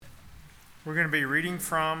We're going to be reading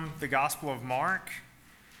from the Gospel of Mark,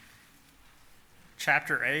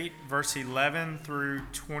 chapter 8, verse 11 through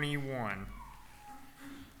 21.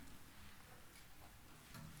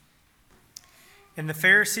 And the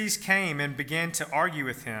Pharisees came and began to argue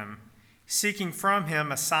with him, seeking from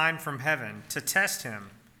him a sign from heaven to test him.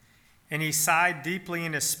 And he sighed deeply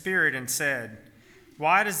in his spirit and said,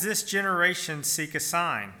 "Why does this generation seek a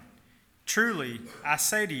sign? Truly, I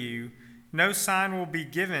say to you, no sign will be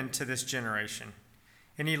given to this generation."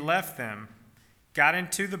 And he left them, got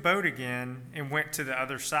into the boat again, and went to the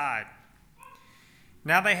other side.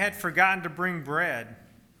 Now they had forgotten to bring bread,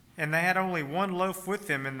 and they had only one loaf with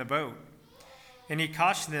them in the boat. And he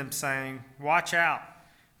cautioned them, saying, "Watch out,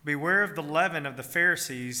 beware of the leaven of the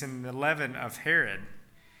Pharisees and the leaven of Herod."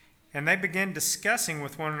 And they began discussing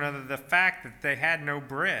with one another the fact that they had no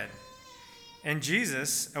bread. And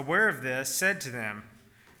Jesus, aware of this, said to them,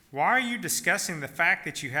 "Why are you discussing the fact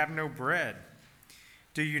that you have no bread?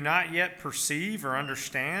 Do you not yet perceive or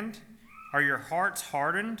understand? Are your hearts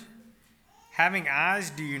hardened? Having eyes,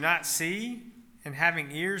 do you not see? And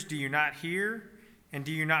having ears, do you not hear? And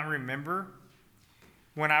do you not remember?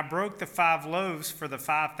 When I broke the 5 loaves for the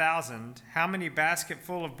 5,000, how many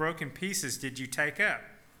basketful of broken pieces did you take up?"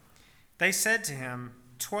 They said to him,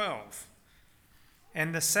 12.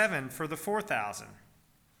 "And the 7 for the 4,000?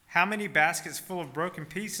 How many baskets full of broken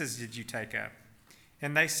pieces did you take up?"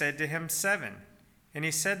 And they said to him, 7. And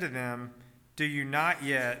he said to them, "Do you not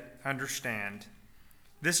yet understand?"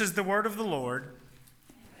 This is the word of the Lord.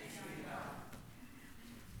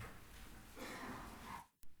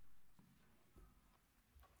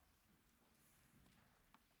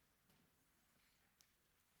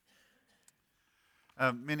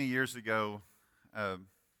 Many years ago, I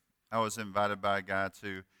was invited by a guy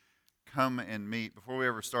to come and meet, before we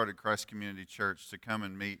ever started Christ Community Church, to come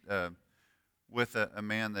and meet with a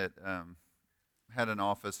man that had an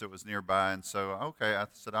office that was nearby. And so, okay, I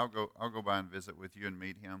said, I'll go by and visit with you and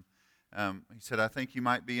meet him. He said, "I think you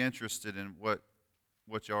might be interested in what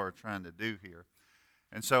y'all are trying to do here."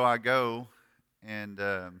 And so I go, and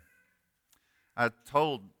I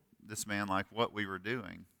told this man like what we were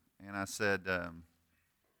doing. And I said,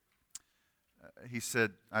 he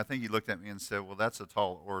said, I think he looked at me and said, "Well, that's a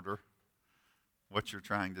tall order, what you're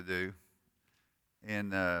trying to do in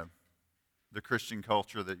the Christian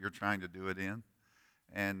culture that you're trying to do it in."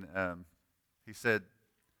 And he said,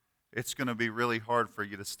 "It's going to be really hard for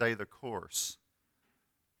you to stay the course."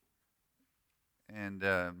 And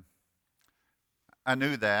I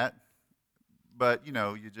knew that, but,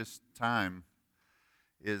 time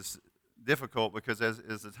is difficult because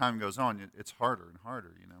as the time goes on, it's harder and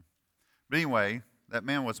harder. But anyway, that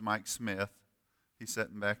man was Mike Smith. He's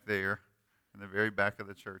sitting back there in the very back of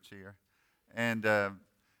the church here. And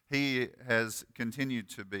he has continued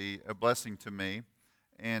to be a blessing to me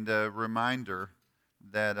and a reminder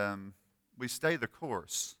that we stay the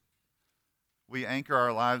course. We anchor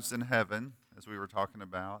our lives in heaven, as we were talking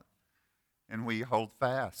about, and we hold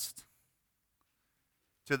fast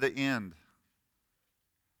to the end.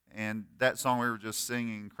 And that song we were just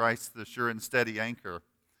singing, "Christ the sure and steady anchor,"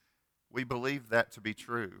 we believe that to be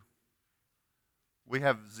true. We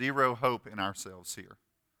have zero hope in ourselves here.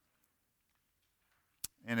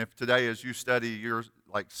 And if today as you study, you're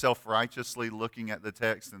like self-righteously looking at the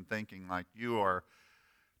text and thinking like you are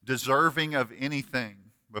deserving of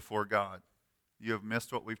anything before God, you have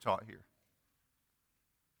missed what we've taught here.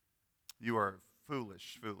 You are a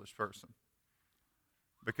foolish, foolish person.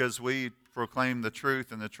 Because we proclaim the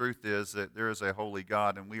truth, and the truth is that there is a holy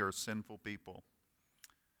God, and we are sinful people.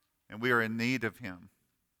 And we are in need of Him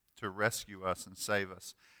to rescue us and save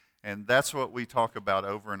us. And that's what we talk about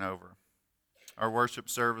over and over. Our worship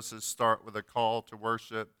services start with a call to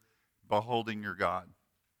worship, beholding your God.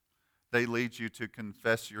 They lead you to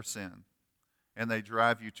confess your sin, and they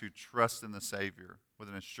drive you to trust in the Savior with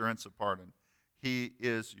an assurance of pardon. He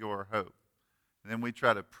is your hope. And then we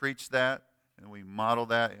try to preach that, and we model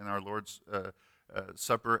that in our Lord's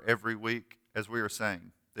Supper every week, as we are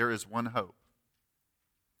saying, there is one hope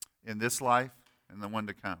in this life and the one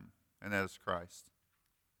to come, and that is Christ.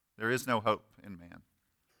 There is no hope in man.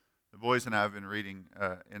 The boys and I have been reading,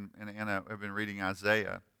 and Anna have been reading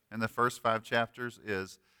Isaiah, and the first 5 chapters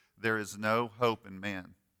is, there is no hope in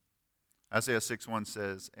man. Isaiah 6:1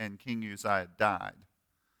 says, "And King Uzziah died."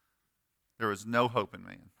 There was no hope in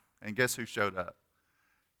man. And guess who showed up?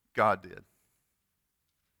 God did.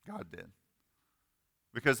 God did.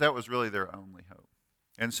 Because that was really their only hope.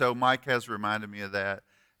 And so Mike has reminded me of that,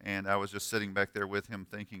 and I was just sitting back there with him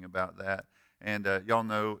thinking about that. And y'all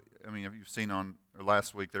know, if you've seen on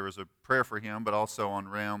last week, there was a prayer for him, but also on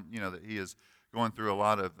Realm, that he is going through a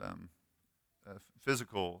lot of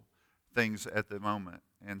physical things at the moment.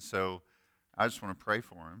 And so I just want to pray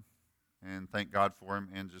for him and thank God for him.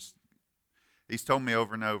 And just, he's told me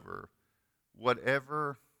over and over,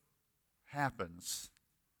 whatever happens,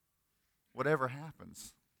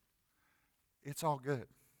 it's all good.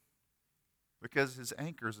 Because his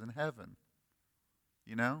anchor's in heaven,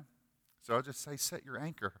 you know? So I'll just say, set your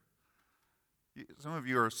anchor. Some of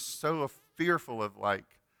you are so fearful of like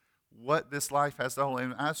what this life has to hold.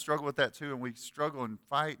 And I struggle with that too, and we struggle and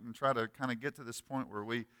fight and try to kind of get to this point where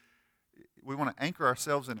we want to anchor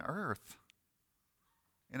ourselves in earth,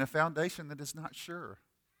 in a foundation that is not sure.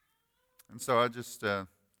 And so I just,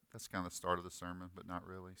 that's kind of the start of the sermon, but not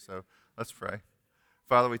really. So let's pray.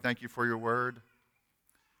 Father, we thank you for your word.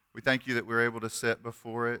 We thank you that we're able to sit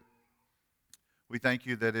before it. We thank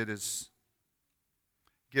you that it is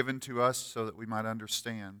given to us so that we might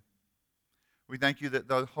understand. We thank you that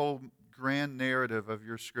the whole grand narrative of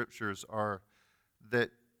your scriptures are that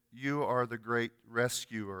you are the great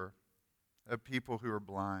rescuer of people who are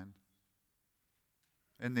blind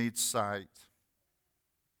and need sight.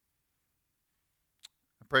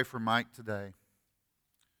 I pray for Mike today.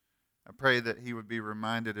 I pray that he would be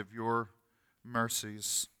reminded of your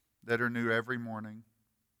mercies that are new every morning,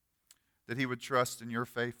 that he would trust in your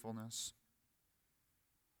faithfulness,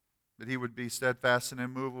 that he would be steadfast and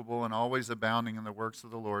immovable and always abounding in the works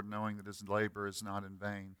of the Lord, knowing that his labor is not in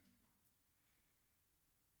vain.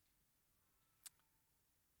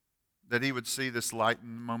 That he would see this light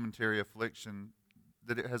and momentary affliction,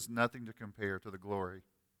 that it has nothing to compare to the glory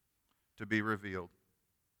to be revealed.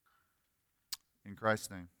 In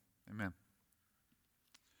Christ's name, amen.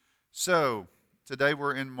 So, today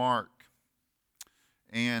we're in Mark.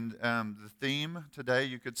 And the theme today,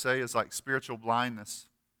 you could say, is like spiritual blindness.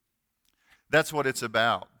 That's what it's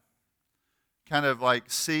about. Kind of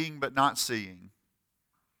like seeing but not seeing.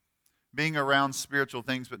 Being around spiritual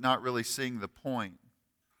things but not really seeing the point.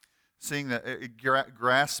 Seeing that,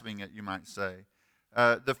 grasping it, you might say.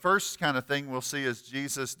 The first kind of thing we'll see is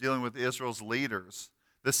Jesus dealing with Israel's leaders.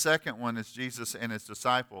 The second one is Jesus and his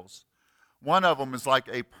disciples. One of them is like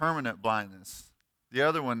a permanent blindness. The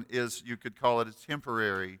other one is, you could call it a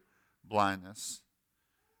temporary blindness.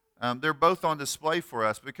 They're both on display for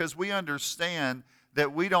us because we understand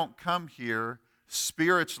that we don't come here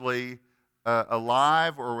spiritually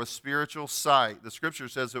alive or with spiritual sight. The scripture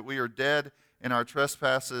says that we are dead in our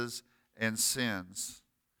trespasses and sins.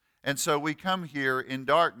 And so we come here in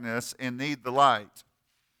darkness and need the light.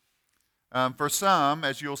 For some,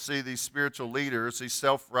 as you'll see, these spiritual leaders, these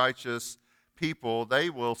self-righteous people, they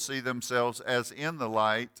will see themselves as in the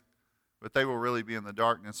light, but they will really be in the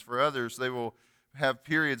darkness. For others, they will have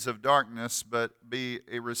periods of darkness, but be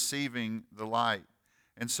receiving the light.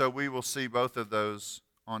 And so we will see both of those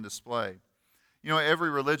on display. You know,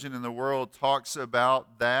 every religion in the world talks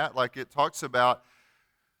about that, like it talks about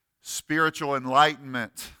spiritual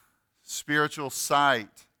enlightenment, spiritual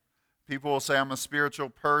sight. People will say, I'm a spiritual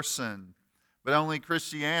person. But only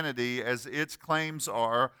Christianity, as its claims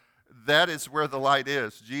are, that is where the light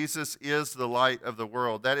is. Jesus is the light of the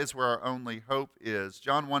world. That is where our only hope is.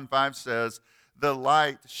 John 1:5 says, the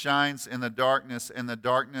light shines in the darkness, and the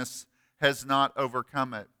darkness has not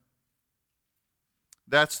overcome it.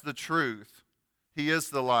 That's the truth. He is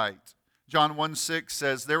the light. John 1:6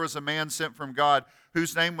 says, there was a man sent from God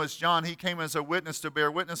whose name was John. He came as a witness to bear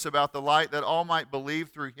witness about the light, that all might believe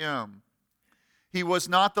through him. He was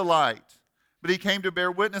not the light, but he came to bear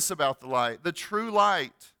witness about the light. The true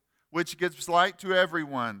light, which gives light to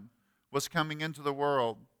everyone, was coming into the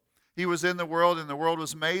world. He was in the world, and the world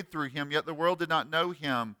was made through him, yet the world did not know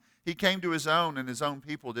him. He came to his own, and his own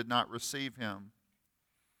people did not receive him.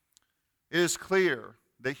 It is clear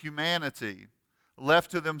that humanity,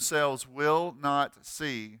 left to themselves, will not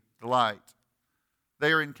see the light.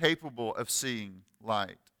 They are incapable of seeing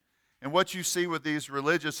light. And what you see with these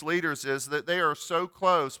religious leaders is that they are so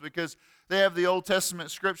close because they have the Old Testament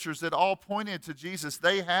scriptures that all pointed to Jesus.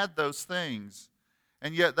 They had those things,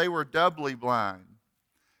 and yet they were doubly blind.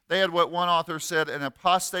 They had what one author said, an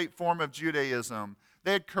apostate form of Judaism.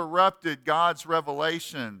 They had corrupted God's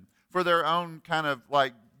revelation for their own kind of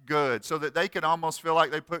like good, so that they could almost feel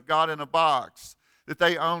like they put God in a box, that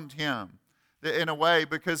they owned him in a way,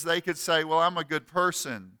 because they could say, well, I'm a good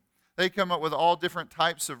person. They come up with all different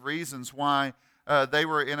types of reasons why they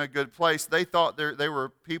were in a good place. They thought they were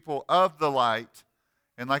people of the light,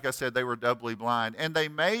 and like I said, they were doubly blind, and they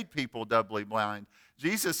made people doubly blind.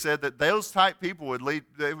 Jesus said that those type people would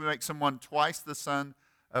make someone twice the son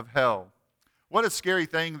of hell. What a scary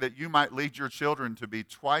thing that you might lead your children to be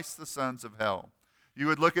twice the sons of hell. You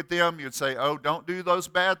would look at them, you'd say, oh, don't do those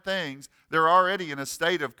bad things. They're already in a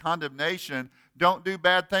state of condemnation. Don't do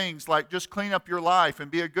bad things, like just clean up your life and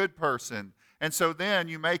be a good person. And so then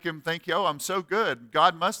you make him think, oh, I'm so good.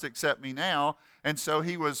 God must accept me now. And so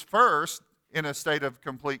he was first in a state of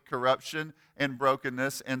complete corruption and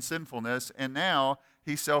brokenness and sinfulness. And now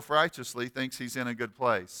he self-righteously thinks he's in a good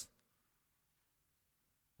place.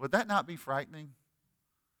 Would that not be frightening?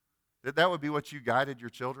 That would be what you guided your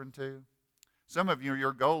children to? Some of you,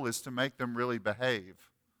 your goal is to make them really behave,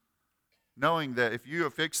 knowing that if you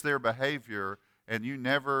fix their behavior and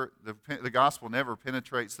the gospel never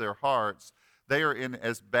penetrates their hearts, they are in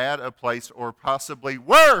as bad a place or possibly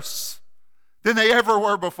worse than they ever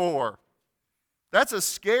were before. That's a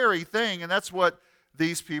scary thing, and that's what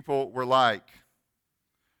these people were like.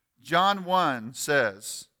 John 1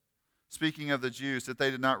 says, speaking of the Jews, that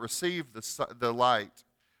they did not receive the light.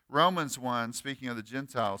 Romans 1, speaking of the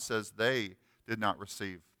Gentiles, says they did not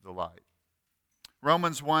receive the light.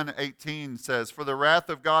 Romans 1:18 says, for the wrath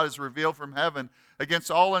of God is revealed from heaven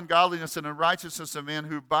against all ungodliness and unrighteousness of men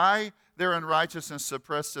who by their unrighteousness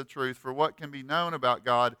suppress the truth. For what can be known about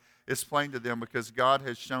God is plain to them because God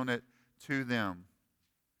has shown it to them.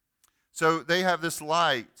 So they have this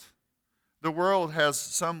light. The world has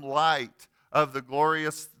some light of the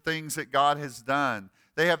glorious things that God has done.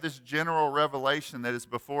 They have this general revelation that is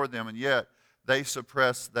before them, and yet they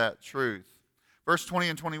suppress that truth. Verse 20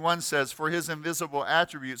 and 21 says, for his invisible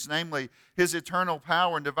attributes, namely his eternal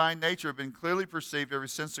power and divine nature, have been clearly perceived ever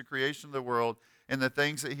since the creation of the world and the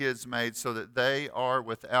things that he has made, so that they are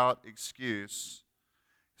without excuse.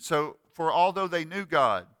 So, for although they knew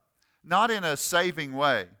God, not in a saving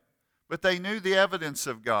way, but they knew the evidence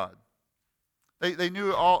of God. They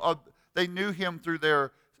knew him through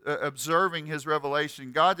their observing his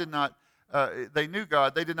revelation. They knew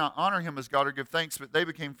God. They did not honor him as God or give thanks, but they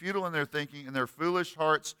became futile in their thinking, and their foolish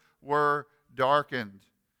hearts were darkened.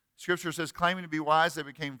 Scripture says, claiming to be wise, they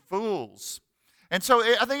became fools. And so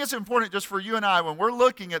I think it's important just for you and I, when we're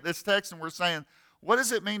looking at this text and we're saying, what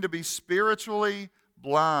does it mean to be spiritually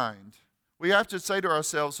blind? We have to say to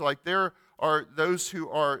ourselves, like, there are those who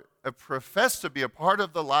are profess to be a part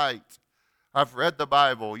of the light. I've read the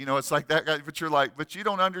Bible. You know, it's like that guy, but you're like, but you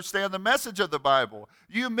don't understand the message of the Bible.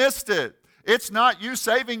 You missed it. It's not you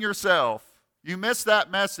saving yourself. You missed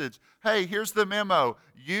that message. Hey, here's the memo.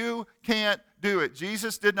 You can't do it.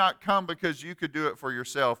 Jesus did not come because you could do it for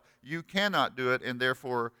yourself. You cannot do it, and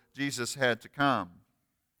therefore Jesus had to come.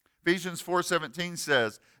 Ephesians 4:17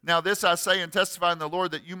 says, now this I say and testify in the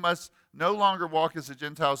Lord, that you must no longer walk as the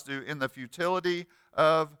Gentiles do in the futility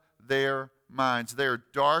of their minds. They are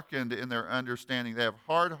darkened in their understanding. They have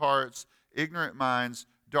hard hearts, ignorant minds,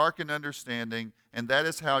 darkened understanding, and that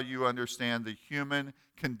is how you understand the human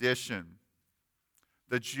condition.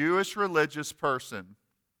 The Jewish religious person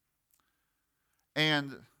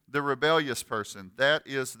and the rebellious person, that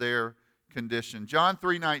is their condition. John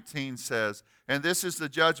 3:19 says, and this is the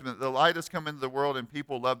judgment. The light has come into the world, and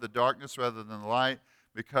people love the darkness rather than the light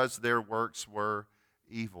because their works were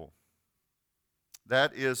evil.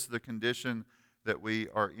 That is the condition that we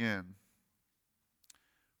are in.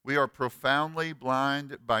 We are profoundly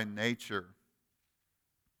blind by nature.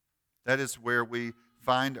 That is where we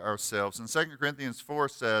find ourselves. And 2 Corinthians 4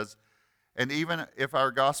 says, and even if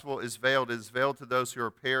our gospel is veiled, it is veiled to those who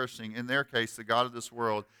are perishing. In their case, the God of this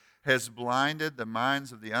world has blinded the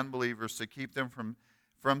minds of the unbelievers to keep them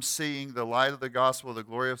from seeing the light of the gospel of the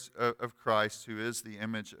glory of Christ, who is the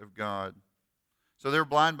image of God. So they're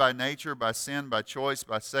blind by nature, by sin, by choice,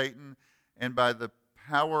 by Satan, and by the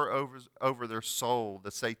power over their soul,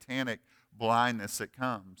 the satanic blindness that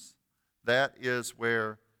comes. That is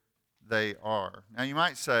where they are. Now you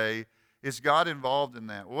might say, is God involved in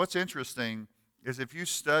that? Well, what's interesting is if you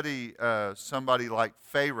study somebody like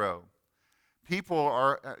Pharaoh,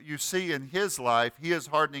 you see in his life, he is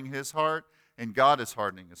hardening his heart, and God is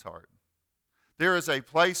hardening his heart. There is a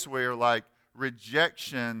place where, like,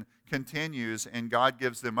 rejection continues and God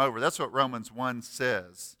gives them over. That's what Romans 1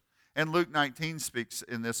 says. And Luke 19 speaks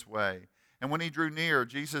in this way. And when he drew near,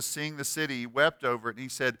 Jesus, seeing the city, he wept over it, and he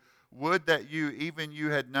said, would that even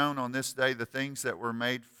you had known on this day the things that were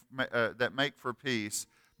made that make for peace,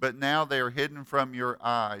 but now they are hidden from your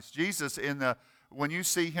eyes. Jesus, when you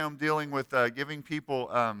see him dealing with giving people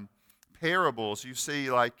parables, you see,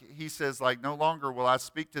 like, he says, like, no longer will I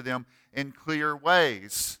speak to them in clear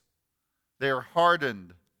ways. They are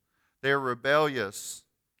hardened. They are rebellious.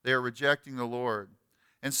 They are rejecting the Lord.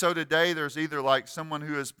 And so today there's either like someone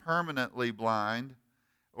who is permanently blind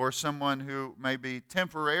or someone who may be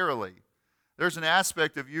temporarily. There's an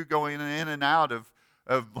aspect of you going in and out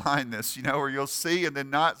of blindness, you know, where you'll see and then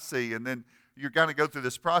not see, and then you're going to go through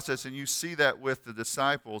this process, and you see that with the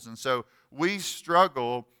disciples. And so we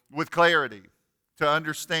struggle with clarity, to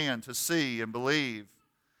understand, to see, and believe.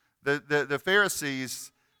 The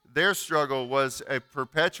Pharisees, their struggle was a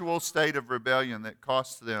perpetual state of rebellion that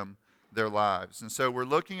cost them their lives. And so we're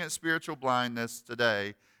looking at spiritual blindness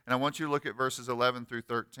today, and I want you to look at verses 11 through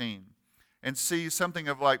 13 and see something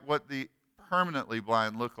of like what the permanently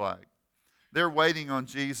blind look like. They're waiting on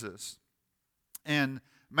Jesus. And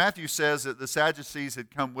Matthew says that the Sadducees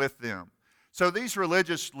had come with them. So these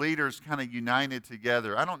religious leaders kind of united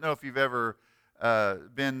together. I don't know if you've ever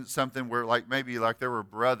been something where maybe there were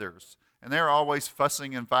brothers, and they're always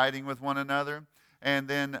fussing and fighting with one another. And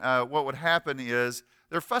then what would happen is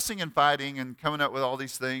they're fussing and fighting and coming up with all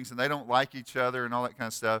these things, and they don't like each other and all that kind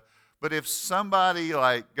of stuff. But if somebody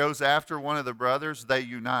goes after one of the brothers, they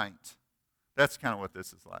unite. That's kind of what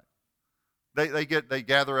this is like. They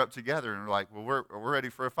gather up together and are like, well, we're ready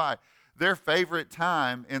for a fight. Their favorite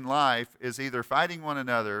time in life is either fighting one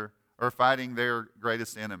another or fighting their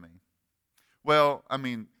greatest enemy. Well, I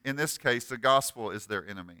mean, in this case, the gospel is their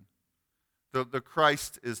enemy. The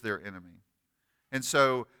Christ is their enemy. And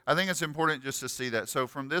so I think it's important just to see that. So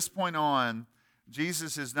from this point on,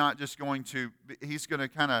 Jesus is not just he's going to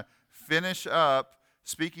kind of finish up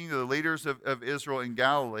speaking to the leaders of Israel in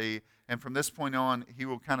Galilee, and from this point on, he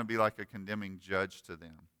will kind of be like a condemning judge to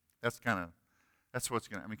them. That's what's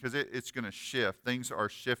going to, because it's going to shift. Things are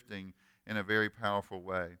shifting in a very powerful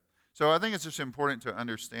way. So I think it's just important to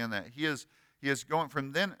understand that. He is going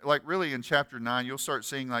from then, really in chapter 9, you'll start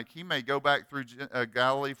seeing he may go back through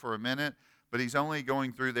Galilee for a minute, but he's only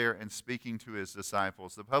going through there and speaking to his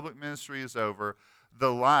disciples. The public ministry is over.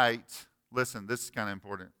 The light, listen, this is kind of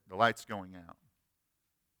important. The light's going out.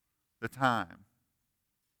 The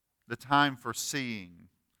time for seeing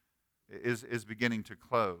is beginning to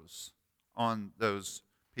close on those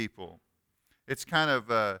people. It's kind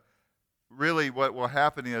of really what will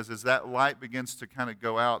happen is that light begins to kind of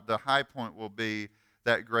go out. The high point will be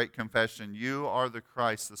that great confession. You are the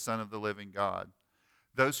Christ, the Son of the living God.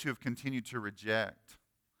 Those who have continued to reject,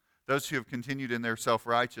 those who have continued in their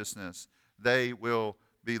self-righteousness, they will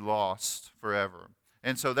be lost forever.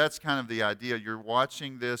 And so that's kind of the idea. You're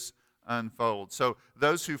watching this unfold. So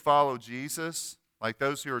those who follow Jesus, like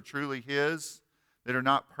those who are truly his, that are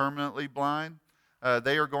not permanently blind,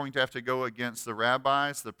 they are going to have to go against the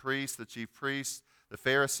rabbis, the priests, the chief priests, the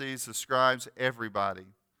Pharisees, the scribes, everybody.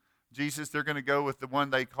 Jesus, they're going to go with the one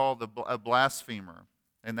they call a blasphemer,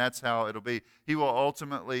 and that's how it'll be. He will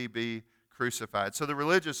ultimately be crucified. So the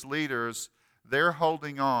religious leaders, they're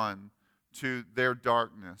holding on to their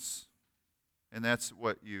darkness, and that's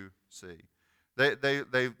what you see. They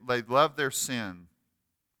love their sin.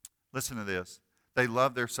 Listen to this. They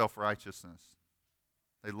love their self-righteousness.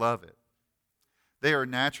 They love it. They are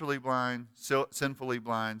naturally blind, sinfully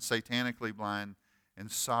blind, satanically blind, and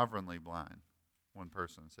sovereignly blind, one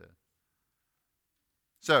person said.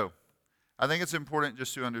 So, I think it's important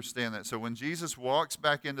just to understand that. So when Jesus walks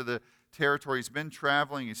back into the territory, he's been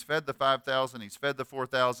traveling, he's fed the 5,000, he's fed the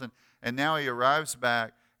 4,000, and now he arrives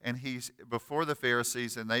back and he's before the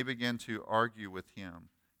Pharisees, and they begin to argue with him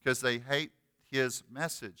because they hate his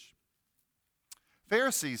message.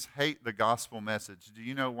 Pharisees hate the gospel message. Do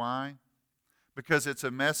you know why? Because it's a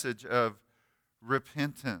message of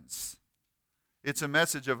repentance. It's a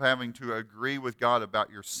message of having to agree with God about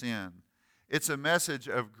your sin. It's a message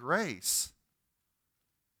of grace.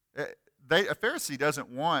 A Pharisee doesn't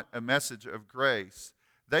want a message of grace.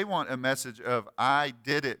 They want a message of, I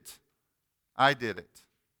did it. I did it.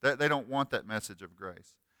 They don't want that message of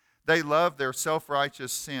grace. They love their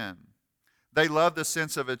self-righteous sin. They love the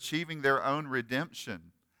sense of achieving their own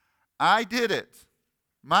redemption. I did it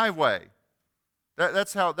my way.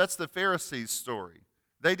 That's the Pharisees' story.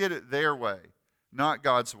 They did it their way, not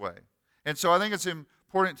God's way. And so I think it's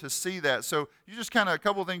important to see that. So you just kind of, a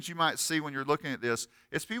couple of things you might see when you're looking at this.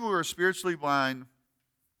 It's people who are spiritually blind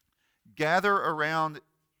gather around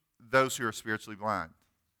those who are spiritually blind.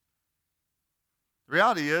 The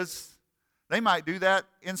reality is, they might do that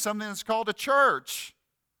in something that's called a church.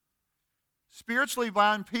 Spiritually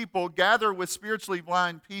blind people gather with spiritually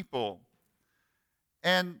blind people.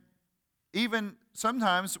 And even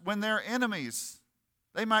sometimes when they're enemies,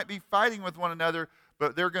 they might be fighting with one another,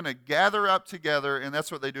 but they're going to gather up together, and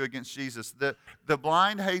that's what they do against Jesus. The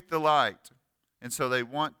blind hate the light, and so they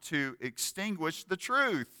want to extinguish the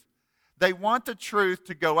truth. They want the truth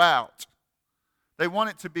to go out. They want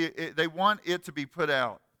it to be put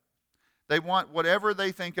out. They want whatever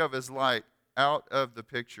they think of as light out of the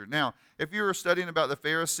picture. Now, if you were studying about the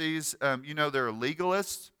Pharisees, you know they're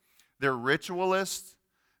legalists, they're ritualists,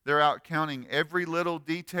 They're out counting every little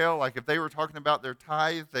detail. Like if they were talking about their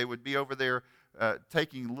tithe, they would be over there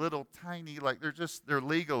taking little tiny, like they're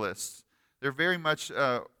legalists. They're very much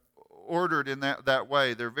ordered in that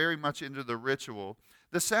way. They're very much into the ritual.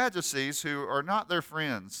 The Sadducees, who are not their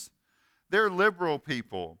friends, they're liberal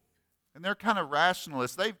people, and they're kind of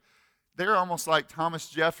rationalists. They're almost like Thomas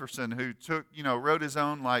Jefferson, who wrote his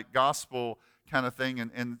own like gospel kind of thing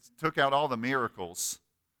and took out all the miracles.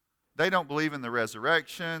 They don't believe in the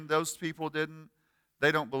resurrection. Those people didn't.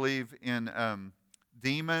 They don't believe in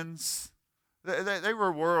demons. They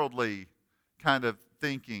were worldly kind of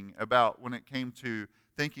thinking about when it came to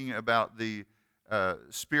thinking about the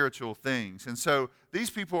spiritual things. And so these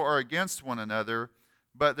people are against one another,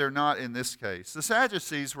 but they're not in this case. The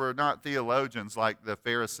Sadducees were not theologians like the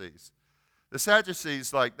Pharisees. The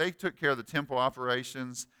Sadducees, they took care of the temple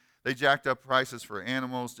operations. They jacked up prices for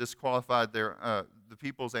animals, disqualified the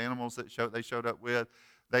people's animals that they showed up with.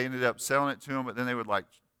 They ended up selling it to them, but then they would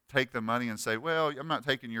take the money and say, well, I'm not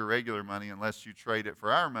taking your regular money unless you trade it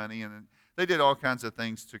for our money. And they did all kinds of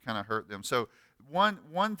things to kind of hurt them. So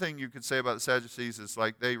one thing you could say about the Sadducees is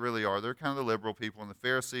they really are. They're kind of the liberal people, and the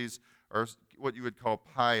Pharisees are what you would call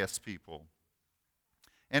pious people.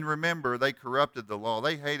 And remember, they corrupted the law.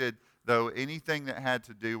 They hated, though, anything that had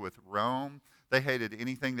to do with Rome. They hated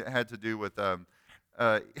anything that had to do with the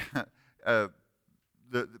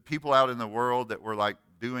people out in the world that were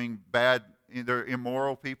doing bad. They're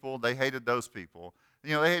immoral people. They hated those people.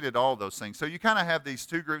 They hated all those things. So you kind of have these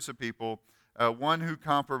two groups of people, one who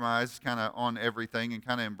compromised kind of on everything and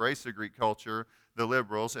kind of embraced the Greek culture, the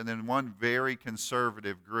liberals, and then one very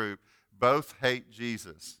conservative group. Both hate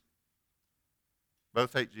Jesus.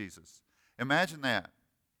 Both hate Jesus. Imagine that.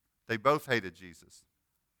 They both hated Jesus.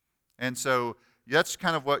 And so that's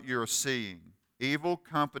kind of what you're seeing. Evil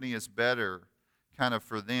company is better kind of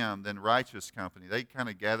for them than righteous company. They kind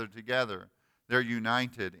of gathered together. They're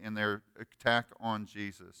united in their attack on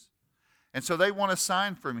Jesus. And so they want a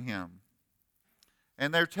sign from him.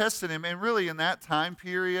 And they're testing him. And really in that time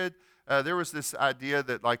period, there was this idea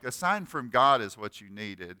that a sign from God is what you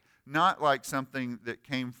needed, not like something that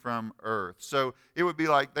came from earth. So it would be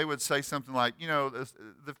they would say something like,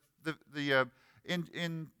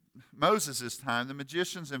 in Moses' time, the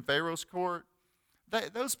magicians in Pharaoh's court,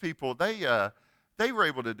 those people, they were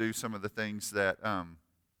able to do some of the things that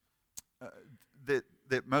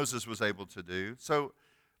that Moses was able to do. So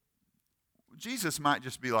Jesus might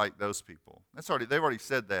just be like those people. They've already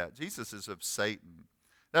said that. Jesus is of Satan.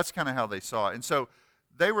 That's kind of how they saw it. And so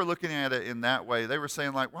they were looking at it in that way. They were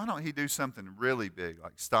saying, why don't he do something really big,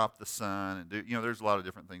 like stop the sun and do, there's a lot of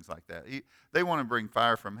different things like that. They want to bring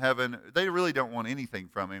fire from heaven. They really don't want anything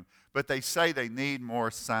from him, but they say they need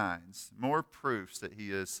more signs, more proofs that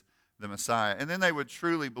he is the Messiah. And then they would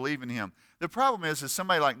truly believe in him. The problem is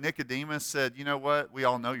somebody like Nicodemus said, you know what? We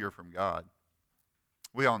all know you're from God.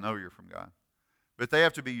 We all know you're from God. But they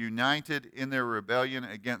have to be united in their rebellion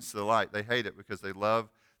against the light. They hate it because they love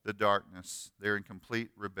the darkness. They're in complete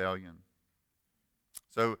rebellion.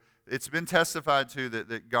 So it's been testified to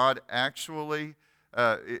that God actually,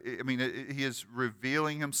 he is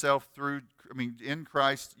revealing himself in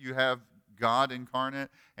Christ you have God incarnate,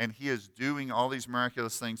 and he is doing all these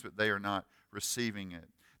miraculous things, but they are not receiving it.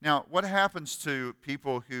 Now, what happens to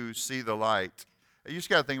people who see the light? You just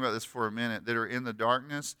got to think about this for a minute, that are in the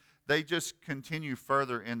darkness. They just continue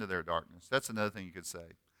further into their darkness. That's another thing you could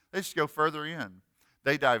say. They just go further in.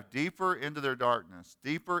 They dive deeper into their darkness,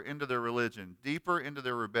 deeper into their religion, deeper into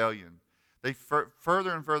their rebellion. They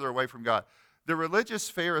further and further away from God. The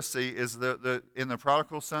religious Pharisee is in the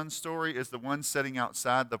prodigal son story is the one sitting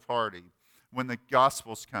outside the party when the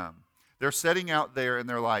Gospels come. They're sitting out there and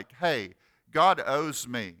they're like, hey, God owes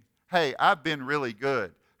me. Hey, I've been really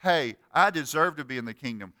good. Hey, I deserve to be in the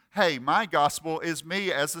kingdom. Hey, my gospel is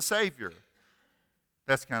me as the Savior.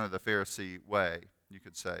 That's kind of the Pharisee way, you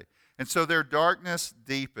could say. And so their darkness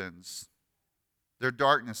deepens. Their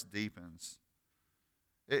darkness deepens.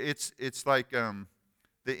 It's like the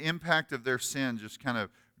impact of their sin just kind of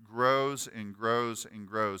grows and grows and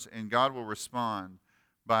grows. And God will respond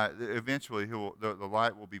by eventually the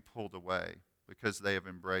light will be pulled away because they have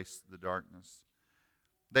embraced the darkness.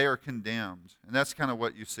 They are condemned. And that's kind of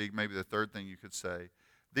what you see, maybe the third thing you could say.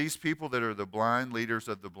 These people that are the blind, leaders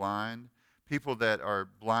of the blind, people that are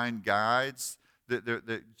blind guides,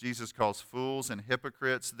 that Jesus calls fools and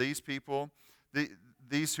hypocrites, these people,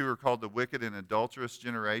 these who are called the wicked and adulterous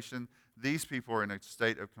generation, these people are in a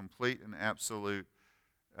state of complete and absolute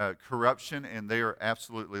corruption, and they are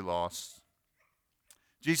absolutely lost.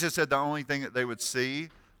 Jesus said the only thing that they would see,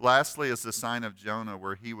 lastly, is the sign of Jonah,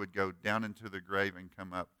 where he would go down into the grave and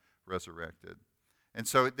come up resurrected. And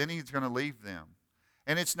so then he's going to leave them.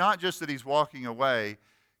 And it's not just that he's walking away.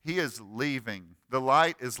 He is leaving. The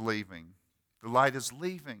light is leaving. The light is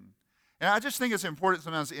leaving. And I just think it's important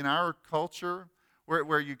sometimes in our culture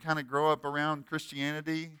where you kind of grow up around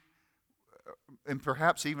Christianity and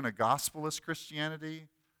perhaps even a gospelist Christianity,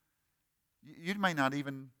 you may not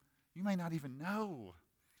even know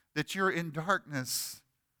that you're in darkness,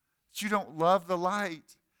 that you don't love the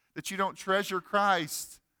light, that you don't treasure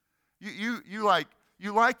Christ. You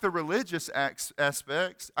like the religious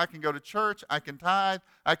aspects. I can go to church, I can tithe,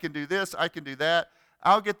 I can do this, I can do that.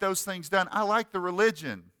 I'll get those things done. I like the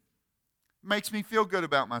religion. It makes me feel good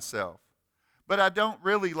about myself. But I don't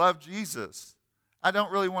really love Jesus. I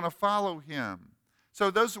don't really want to follow him. So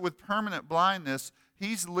those with permanent blindness,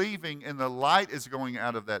 he's leaving and the light is going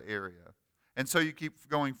out of that area. And so you keep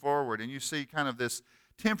going forward and you see kind of this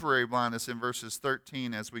temporary blindness in verses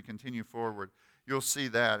 13 as we continue forward. You'll see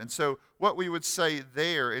that. And so what we would say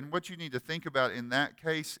there and what you need to think about in that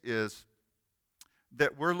case is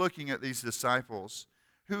that we're looking at these disciples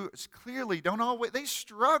who clearly don't always, they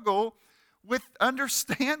struggle with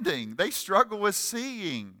understanding. They struggle with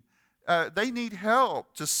seeing. They need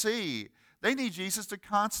help to see. They need Jesus to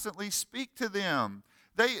constantly speak to them.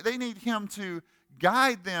 They need him to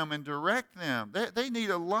guide them and direct them. They need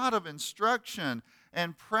a lot of instruction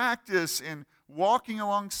and practice in walking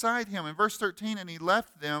alongside him. In verse 13, and he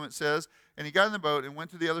left them, it says, and he got in the boat and went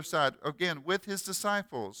to the other side, again, with his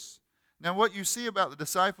disciples. Now, what you see about the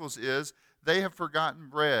disciples is they have forgotten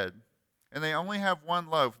bread, and they only have one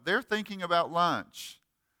loaf. They're thinking about lunch.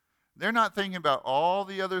 They're not thinking about all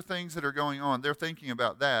the other things that are going on. They're thinking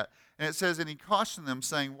about that. And it says, and he cautioned them,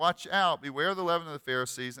 saying, watch out, beware of the leaven of the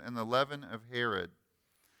Pharisees and the leaven of Herod.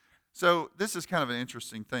 So this is kind of an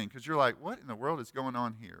interesting thing, because you're like, what in the world is going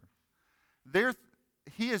on here?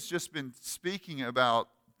 He has just been speaking about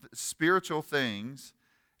spiritual things,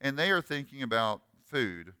 and they are thinking about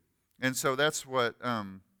food. And so that's what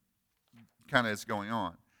kind of is going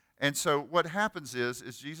on. And so what happens is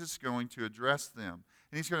Jesus is going to address them,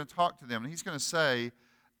 and he's going to talk to them, and he's going to say,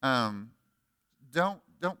 don't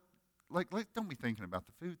be thinking about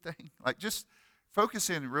the food thing. Like, just focus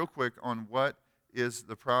in real quick on what is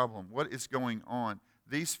the problem, what is going on.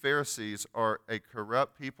 These Pharisees are a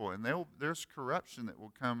corrupt people, and there's corruption that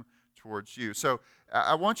will come towards you. So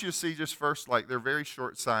I want you to see just first, like, they're very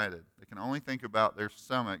short-sighted. They can only think about their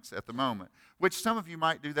stomachs at the moment, which some of you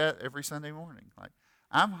might do that every Sunday morning. Like,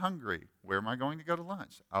 I'm hungry. Where am I going to go to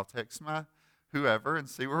lunch? I'll text my whoever and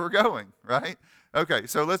see where we're going, right? Okay,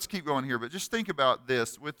 so let's keep going here. But just think about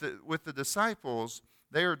this. With the disciples,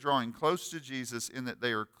 they are drawing close to Jesus in that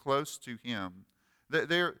they are close to him.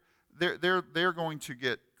 They're going to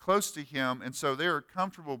get close to him, and so they're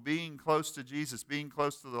comfortable being close to Jesus, being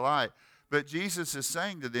close to the light. But Jesus is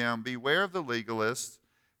saying to them, beware of the legalists.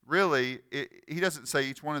 Really, he doesn't say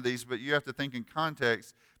each one of these, but you have to think in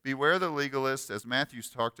context. Beware the legalists, as Matthew's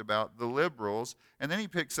talked about, the liberals. And then he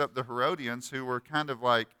picks up the Herodians, who were kind of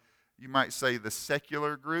like, you might say, the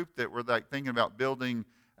secular group that were like thinking about building,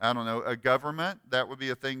 I don't know, a government. That would be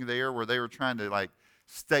a thing there where they were trying to like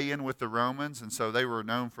stay in with the Romans. And so they were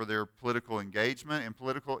known for their political engagement and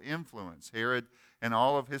political influence. Herod and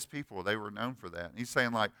all of his people, they were known for that. And he's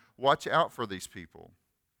saying, like, watch out for these people.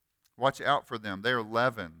 Watch out for them. They're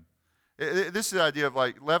leaven. This is the idea of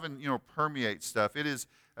like leaven, permeates stuff. It is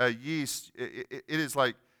yeast. It is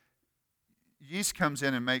like yeast comes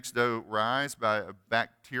in and makes dough rise by a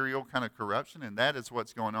bacterial kind of corruption, and that is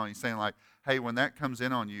what's going on. He's saying, like, hey, when that comes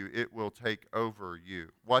in on you, it will take over you.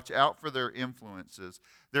 Watch out for their influences.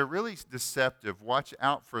 They're really deceptive. Watch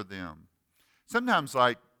out for them. Sometimes,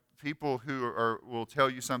 like, people who will tell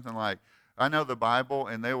you something like, I know the Bible,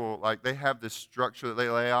 and they will, like, they have this structure that they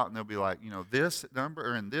lay out, and they'll be like, this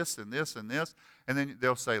number and this and this and this, and then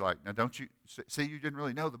they'll say, like, now don't you, see, you didn't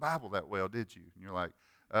really know the Bible that well, did you? And you're like,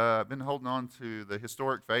 I've been holding on to the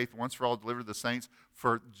historic faith, once for all delivered to the saints,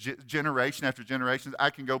 for generation after generation. I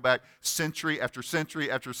can go back century after century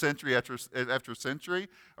after century after century.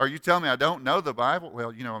 Are you telling me I don't know the Bible?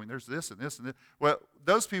 Well, there's this and this and this. Well,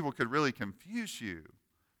 those people could really confuse you.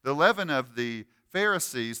 The leaven of the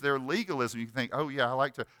Pharisees, their legalism, you can think, oh yeah, I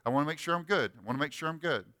want to make sure I'm good. I want to make sure I'm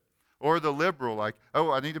good. Or the liberal, like, oh,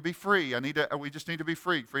 I need to be free. We just need to be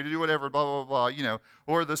free to do whatever, blah, blah, blah,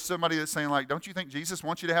 Or the somebody that's saying, like, don't you think Jesus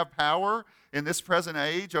wants you to have power in this present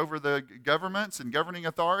age over the governments and governing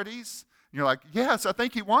authorities? And you're like, yes, I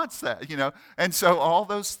think he wants that, And so all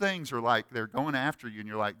those things are like, they're going after you, and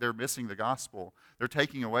you're like, they're missing the gospel. They're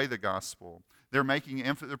taking away the gospel. They're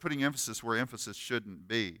putting emphasis where emphasis shouldn't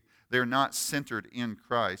be. They're not centered in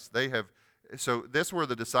Christ. They have So that's where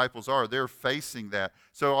the disciples are. They're facing that.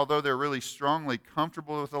 So although they're really strongly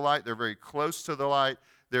comfortable with the light, they're very close to the light,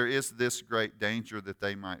 there is this great danger that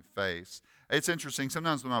they might face. It's interesting.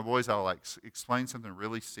 Sometimes with my boys, I'll like explain something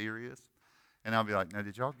really serious, and I'll be like, "Now,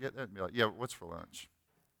 did y'all get that?" And be like, "Yeah, what's for lunch?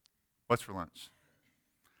 What's for lunch?"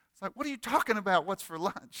 It's like, what are you talking about? What's for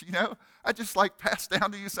lunch? I just like pass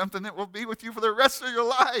down to you something that will be with you for the rest of your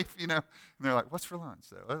life, And they're like, what's for lunch?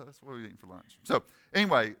 So that's what we're eating for lunch. So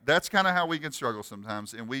anyway, that's kind of how we can struggle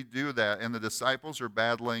sometimes, and we do that, and the disciples are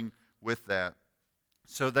battling with that.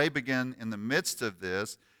 So they begin in the midst of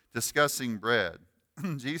this discussing bread.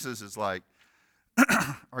 Jesus is like,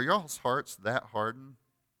 are y'all's hearts that hardened?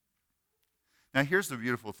 Now here's the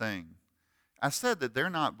beautiful thing. I said that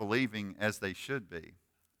they're not believing as they should be.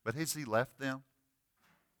 But has he left them?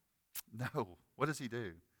 No. What does he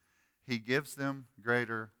do? He gives them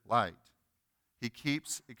greater light. He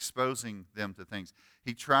keeps exposing them to things.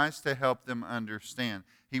 He tries to help them understand.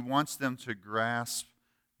 He wants them to grasp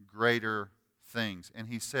greater things. And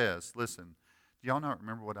he says, listen, do y'all not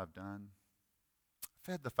remember what I've done?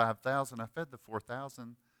 I fed the 5,000. I fed the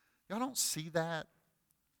 4,000. Y'all don't see that?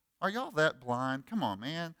 Are y'all that blind? Come on,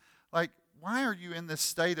 man. Like, why are you in this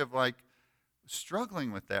state of like,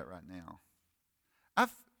 struggling with that right now?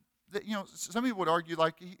 Some people would argue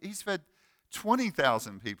like he's fed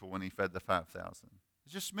 20,000 people when he fed the 5,000.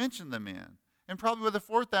 Just mention the men. And probably with the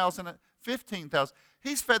 4,000, 15,000.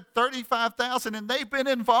 He's fed 35,000 and they've been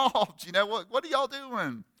involved. What are y'all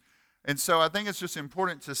doing? And so I think it's just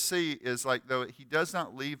important to see is like, though he does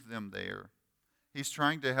not leave them there, he's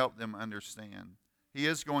trying to help them understand. He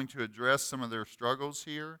is going to address some of their struggles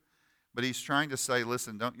here, but he's trying to say,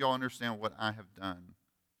 listen, don't y'all understand what I have done?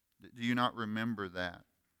 Do you not remember that?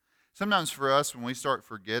 Sometimes for us, when we start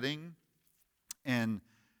forgetting, and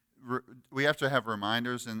we have to have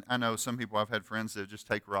reminders, and I know some people, I've had friends that just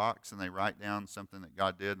take rocks and they write down something that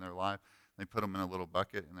God did in their life. They put them in a little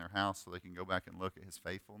bucket in their house so they can go back and look at his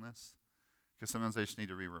faithfulness. Because sometimes they just need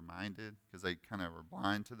to be reminded because they kind of are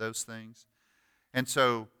blind to those things. And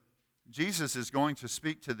so Jesus is going to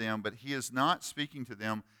speak to them, but he is not speaking to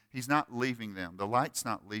them. He's not leaving them. The light's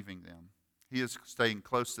not leaving them. He is staying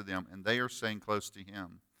close to them, and they are staying close to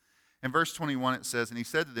him. In verse 21 it says, and he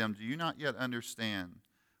said to them, do you not yet understand?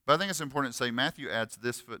 But I think it's important to say, Matthew adds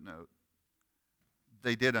this footnote.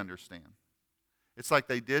 They did understand. It's like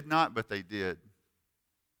they did not, but they did.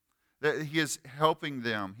 That he is helping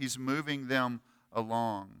them. He's moving them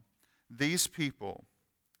along. These people,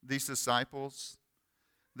 these disciples,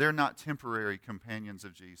 they're not temporary companions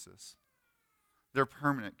of Jesus. They're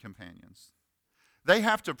permanent companions. They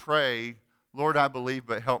have to pray, Lord, I believe,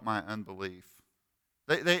 but help my unbelief.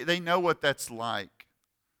 They know what that's like.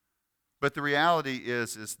 But the reality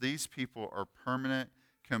is these people are permanent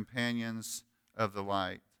companions of the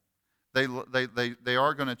light. They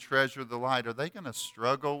are going to treasure the light. Are they going to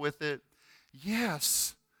struggle with it?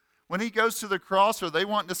 Yes. When he goes to the cross, are they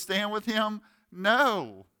wanting to stand with him?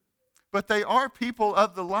 No. But they are people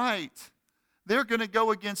of the light. They're going to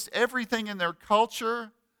go against everything in their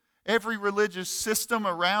culture, every religious system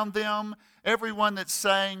around them, everyone that's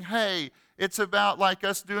saying, hey, it's about like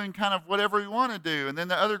us doing kind of whatever we want to do. And then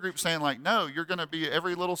the other group saying like, no, you're going to be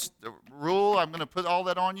every little rule. I'm going to put all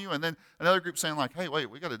that on you. And then another group saying like, hey, wait,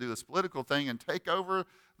 we got to do this political thing and take over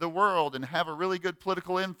the world and have a really good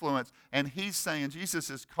political influence. And he's saying Jesus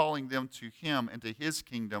is calling them to him and to his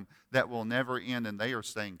kingdom that will never end. And they are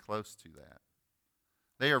staying close to that.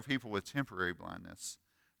 They are people with temporary blindness,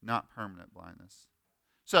 not permanent blindness.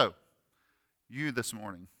 So, you this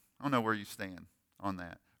morning, I don't know where you stand on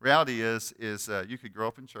that. Reality is you could grow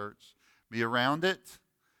up in church, be around it.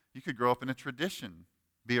 You could grow up in a tradition,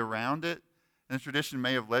 be around it. And the tradition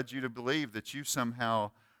may have led you to believe that you somehow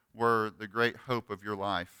were the great hope of your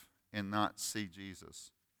life and not see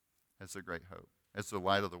Jesus as the great hope, as the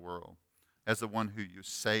light of the world, as the one who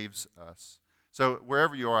saves us. So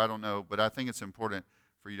wherever you are, I don't know, but I think it's important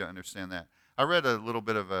for you to understand that. I read a little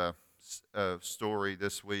bit of a story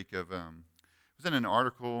this week of, it was in an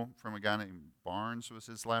article from a guy named Barnes was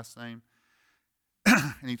his last name.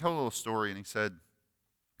 And he told a little story and he said,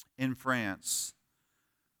 in France,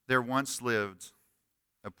 there once lived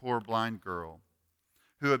a poor blind girl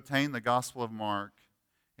who obtained the Gospel of Mark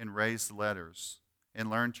in raised letters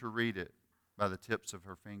and learned to read it by the tips of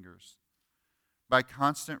her fingers. By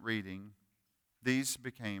constant reading, these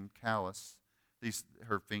became callous,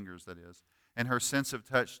 her fingers that is, and her sense of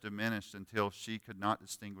touch diminished until she could not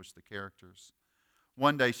distinguish the characters.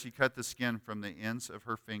 One day she cut the skin from the ends of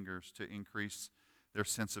her fingers to increase their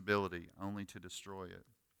sensibility, only to destroy it.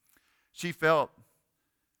 She felt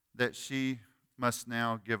that she must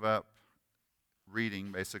now give up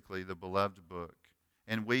reading, basically, the beloved book.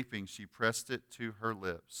 And weeping, she pressed it to her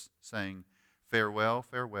lips, saying, "Farewell,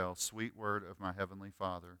 farewell, sweet word of my heavenly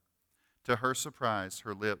Father." To her surprise,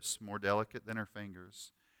 her lips, more delicate than her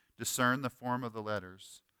fingers, discerned the form of the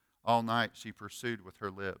letters. All night she pursued with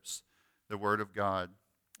her lips the word of God,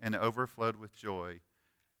 and overflowed with joy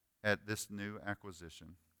at this new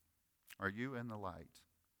acquisition. Are you in the light?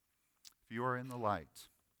 If you are in the light,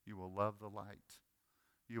 you will love the light.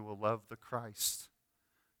 You will love the Christ.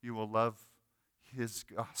 You will love his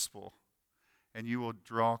gospel. And you will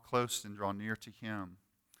draw close and draw near to him.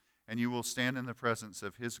 And you will stand in the presence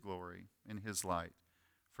of his glory and his light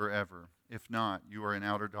forever. If not, you are in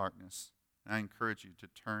outer darkness. And I encourage you to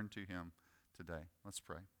turn to him today. Let's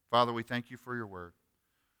pray. Father, we thank you for your word.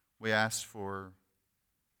 We ask for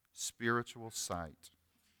spiritual sight.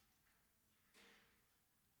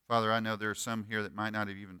 Father, I know there are some here that might not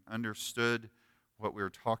have even understood what we were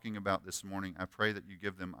talking about this morning. I pray that you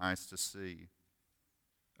give them eyes to see.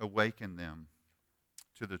 Awaken them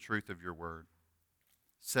to the truth of your word.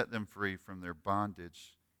 Set them free from their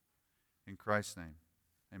bondage. In Christ's name,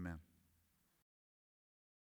 amen.